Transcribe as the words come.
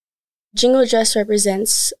jingle dress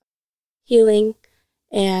represents healing,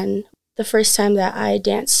 and the first time that I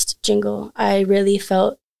danced jingle, I really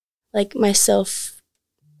felt like myself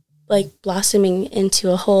like blossoming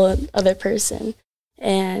into a whole other person.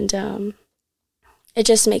 And it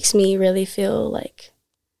just makes me really feel like,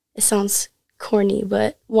 it sounds corny,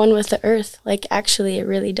 but one with the earth. Like, actually, it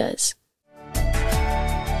really does.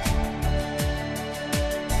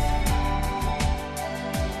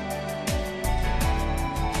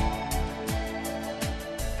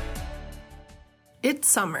 It's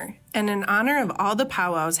summer, and in honor of all the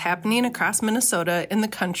powwows happening across Minnesota and the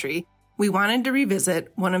country, we wanted to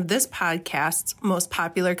revisit one of this podcast's most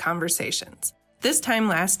popular conversations. This time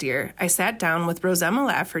last year, I sat down with Rosemma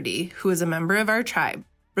Lafferty, who is a member of our tribe.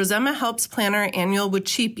 Rosemma helps plan our annual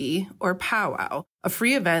Wacipi, or powwow, a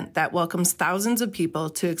free event that welcomes thousands of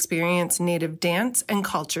people to experience Native dance and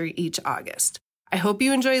culture each August. I hope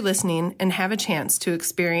you enjoy listening and have a chance to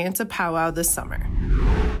experience a powwow this summer.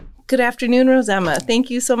 Good afternoon, Rosemma. Thank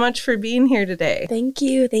you so much for being here today. Thank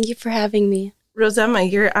you. Thank you for having me. Rosemma,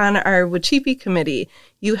 you're on our Wacipi committee.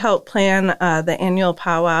 You help plan the annual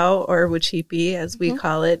powwow, or Wacipi, as we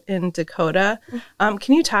call it in Dakota.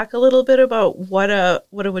 Can you talk a little bit about what a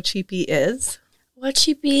Wacipi is?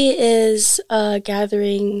 Wacipi is a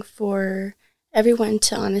gathering for everyone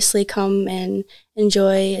to honestly come and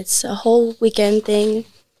enjoy. It's a whole weekend thing.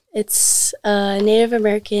 It's a Native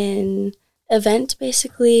American event,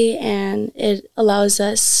 basically, and it allows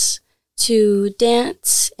us to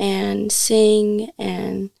dance and sing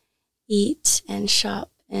and eat and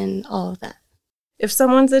shop and all of that. If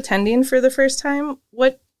someone's attending for the first time,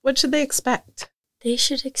 what should they expect? They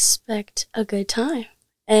should expect a good time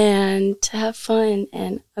and to have fun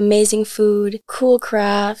and amazing food, cool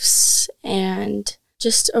crafts, and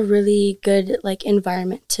just a really good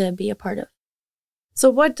environment to be a part of. So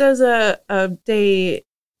what does a day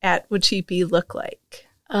at Wacipi look like?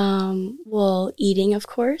 Well, eating, of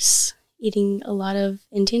course. Eating a lot of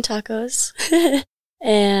Indian tacos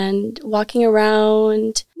and walking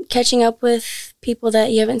around, catching up with people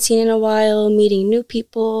that you haven't seen in a while, meeting new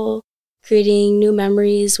people, creating new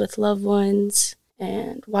memories with loved ones,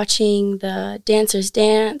 and watching the dancers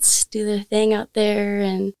dance, do their thing out there,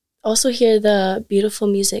 and also hear the beautiful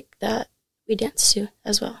music that we dance to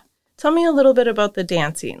as well. Tell me a little bit about the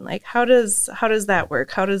dancing. Like, how does that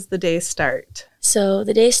work? How does the day start? So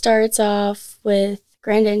the day starts off with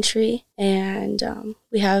grand entry, and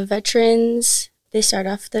we have veterans. They start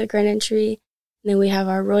off the grand entry, and then we have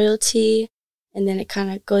our royalty, and then it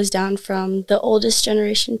kind of goes down from the oldest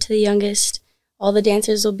generation to the youngest. All the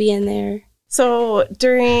dancers will be in there. So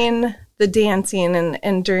during the dancing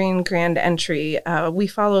and during grand entry, we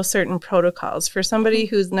follow certain protocols. For somebody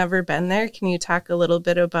who's never been there, can you talk a little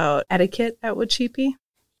bit about etiquette at Wacipi?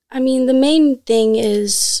 I mean, the main thing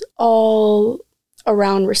is all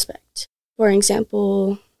around respect. For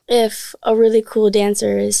example, if a really cool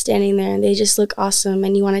dancer is standing there and they just look awesome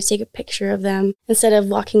and you want to take a picture of them, instead of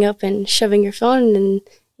walking up and shoving your phone and,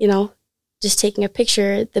 just taking a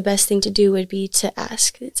picture, the best thing to do would be to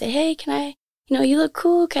ask. They'd say, hey, can I, you look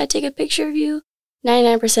cool. Can I take a picture of you?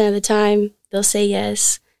 99% of the time, they'll say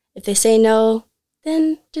yes. If they say no,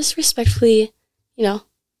 then just respectfully,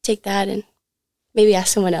 take that and maybe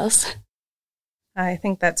ask someone else. I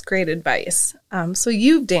think that's great advice. So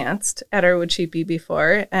you've danced at our Wacipi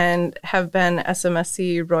before and have been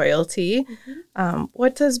SMSC royalty.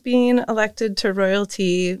 What does being elected to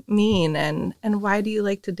royalty mean, and why do you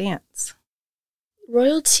like to dance?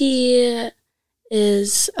 Royalty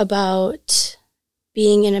is about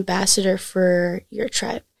being an ambassador for your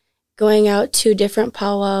tribe, going out to different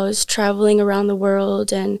powwows, traveling around the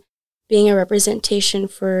world, and being a representation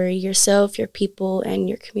for yourself, your people, and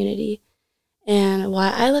your community. And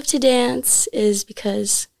why I love to dance is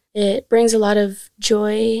because it brings a lot of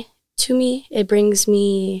joy to me. It brings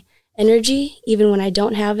me energy, even when I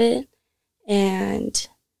don't have it. And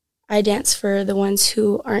I dance for the ones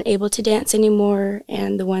who aren't able to dance anymore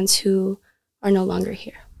and the ones who are no longer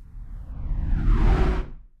here.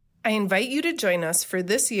 I invite you to join us for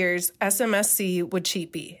this year's SMSC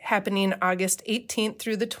Wacipi, happening August 18th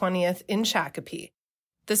through the 20th in Shakopee.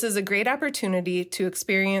 This is a great opportunity to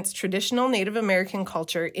experience traditional Native American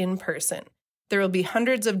culture in person. There will be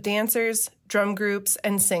hundreds of dancers, drum groups,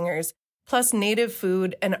 and singers, plus Native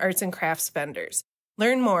food and arts and crafts vendors.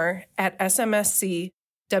 Learn more at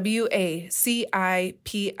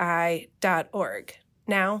smscwacipi.org.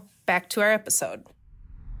 Now, back to our episode.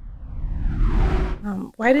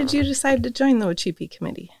 Why did you decide to join the Wacipi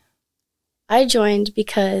committee? I joined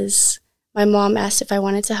because my mom asked if I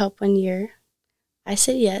wanted to help one year. I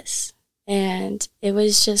said yes, and it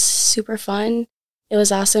was just super fun. it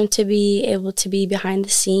was awesome to be able to be behind the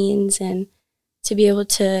scenes and to be able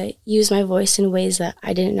to use my voice in ways that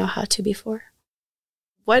I didn't know how to before.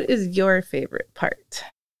 What is your favorite part?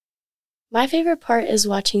 My favorite part is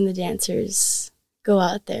watching the dancers go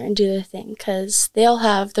out there and do their thing, because they all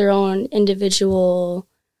have their own individual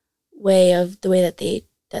way of the way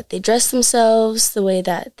that they dress themselves, the way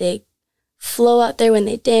that they flow out there when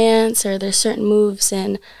they dance, or there's certain moves.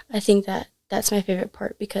 And I think that that's my favorite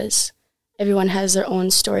part, because everyone has their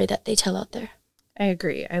own story that they tell out there. I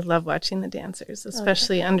agree. I love watching the dancers,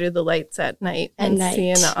 especially under the lights at night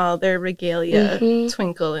seeing all their regalia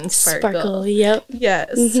twinkle and sparkle. Yep.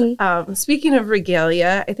 Yes. Speaking of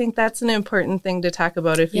regalia, I think that's an important thing to talk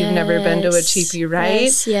about if you've never been to Wacipi,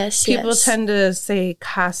 right? Yes. People tend to say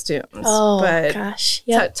costumes. Oh, but gosh.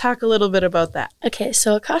 Yep. Talk a little bit about that. Okay,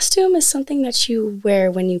 so a costume is something that you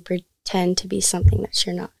wear when you pretend to be something that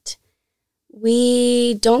you're not.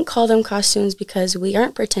 We don't call them costumes because we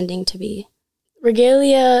aren't pretending to be.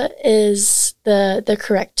 Regalia is the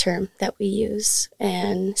correct term that we use,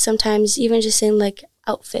 and sometimes even just saying like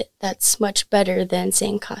outfit, that's much better than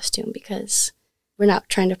saying costume, because we're not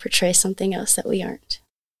trying to portray something else that we aren't.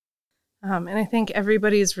 And I think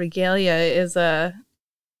everybody's regalia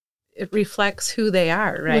it reflects who they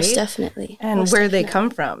are, right? Most definitely. And where they come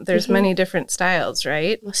from. There's many different styles,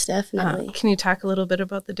 right? Most definitely. Can you talk a little bit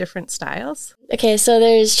about the different styles? Okay, so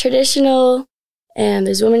there's traditional and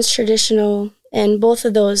there's women's traditional. And both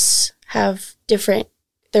of those have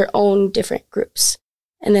their own different groups.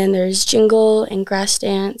 And then there's jingle and grass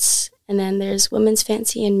dance. And then there's women's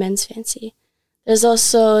fancy and men's fancy. There's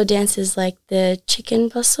also dances like the chicken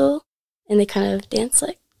bustle. And they kind of dance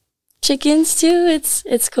like chickens too.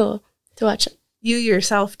 It's cool to watch it. You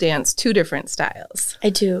yourself dance 2 different styles.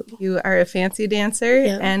 I do. You are a fancy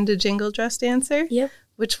dancer and a jingle dress dancer. Yep.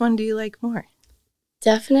 Which one do you like more?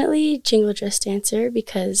 Definitely jingle dress dancer,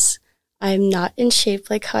 because I'm not in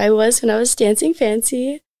shape like how I was when I was dancing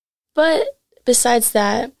fancy. But besides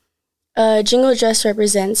that, jingle dress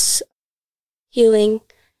represents healing.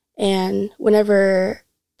 And whenever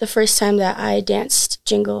the first time that I danced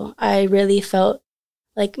jingle, I really felt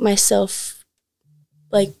like myself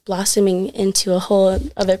like blossoming into a whole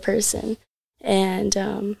other person. And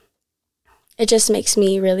it just makes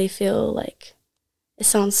me really feel like, it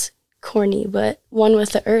sounds corny, but one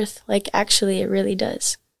with the earth. Like actually it really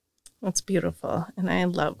does. That's beautiful. And I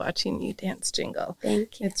love watching you dance jingle.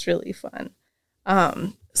 Thank you. It's really fun.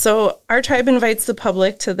 So our tribe invites the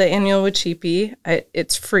public to the annual Wacipi.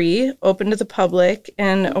 It's free, open to the public,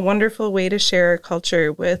 and a wonderful way to share our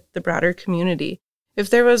culture with the broader community. If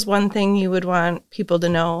there was one thing you would want people to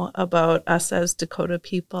know about us as Dakota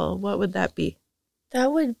people, what would that be?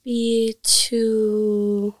 That would be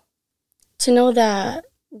to know that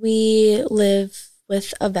we live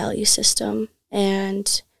with a value system,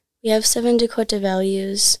 and we have 7 Dakota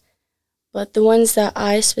values, but the ones that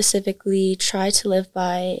I specifically try to live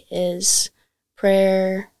by is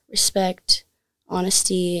prayer, respect,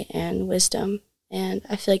 honesty, and wisdom. And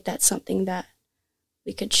I feel like that's something that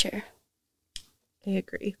we could share. I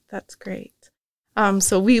agree. That's great.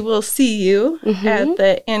 So we will see you at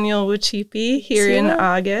the annual Wacipi here in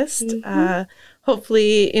August.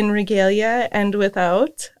 Hopefully in regalia and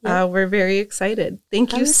without. We're very excited.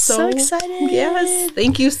 Thank you so excited. Yes.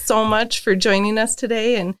 Thank you so much for joining us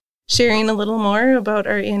today and sharing a little more about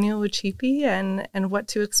our annual Wacipi and what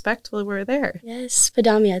to expect while we're there. Yes.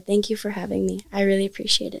 Padamia, thank you for having me. I really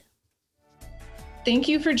appreciate it. Thank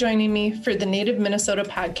you for joining me for the Native Minnesota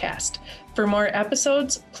podcast. For more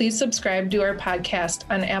episodes, please subscribe to our podcast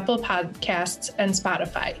on Apple Podcasts and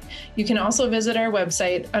Spotify. You can also visit our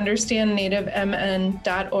website,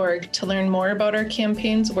 understandnativemn.org, to learn more about our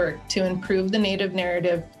campaign's work to improve the Native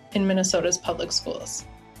narrative in Minnesota's public schools.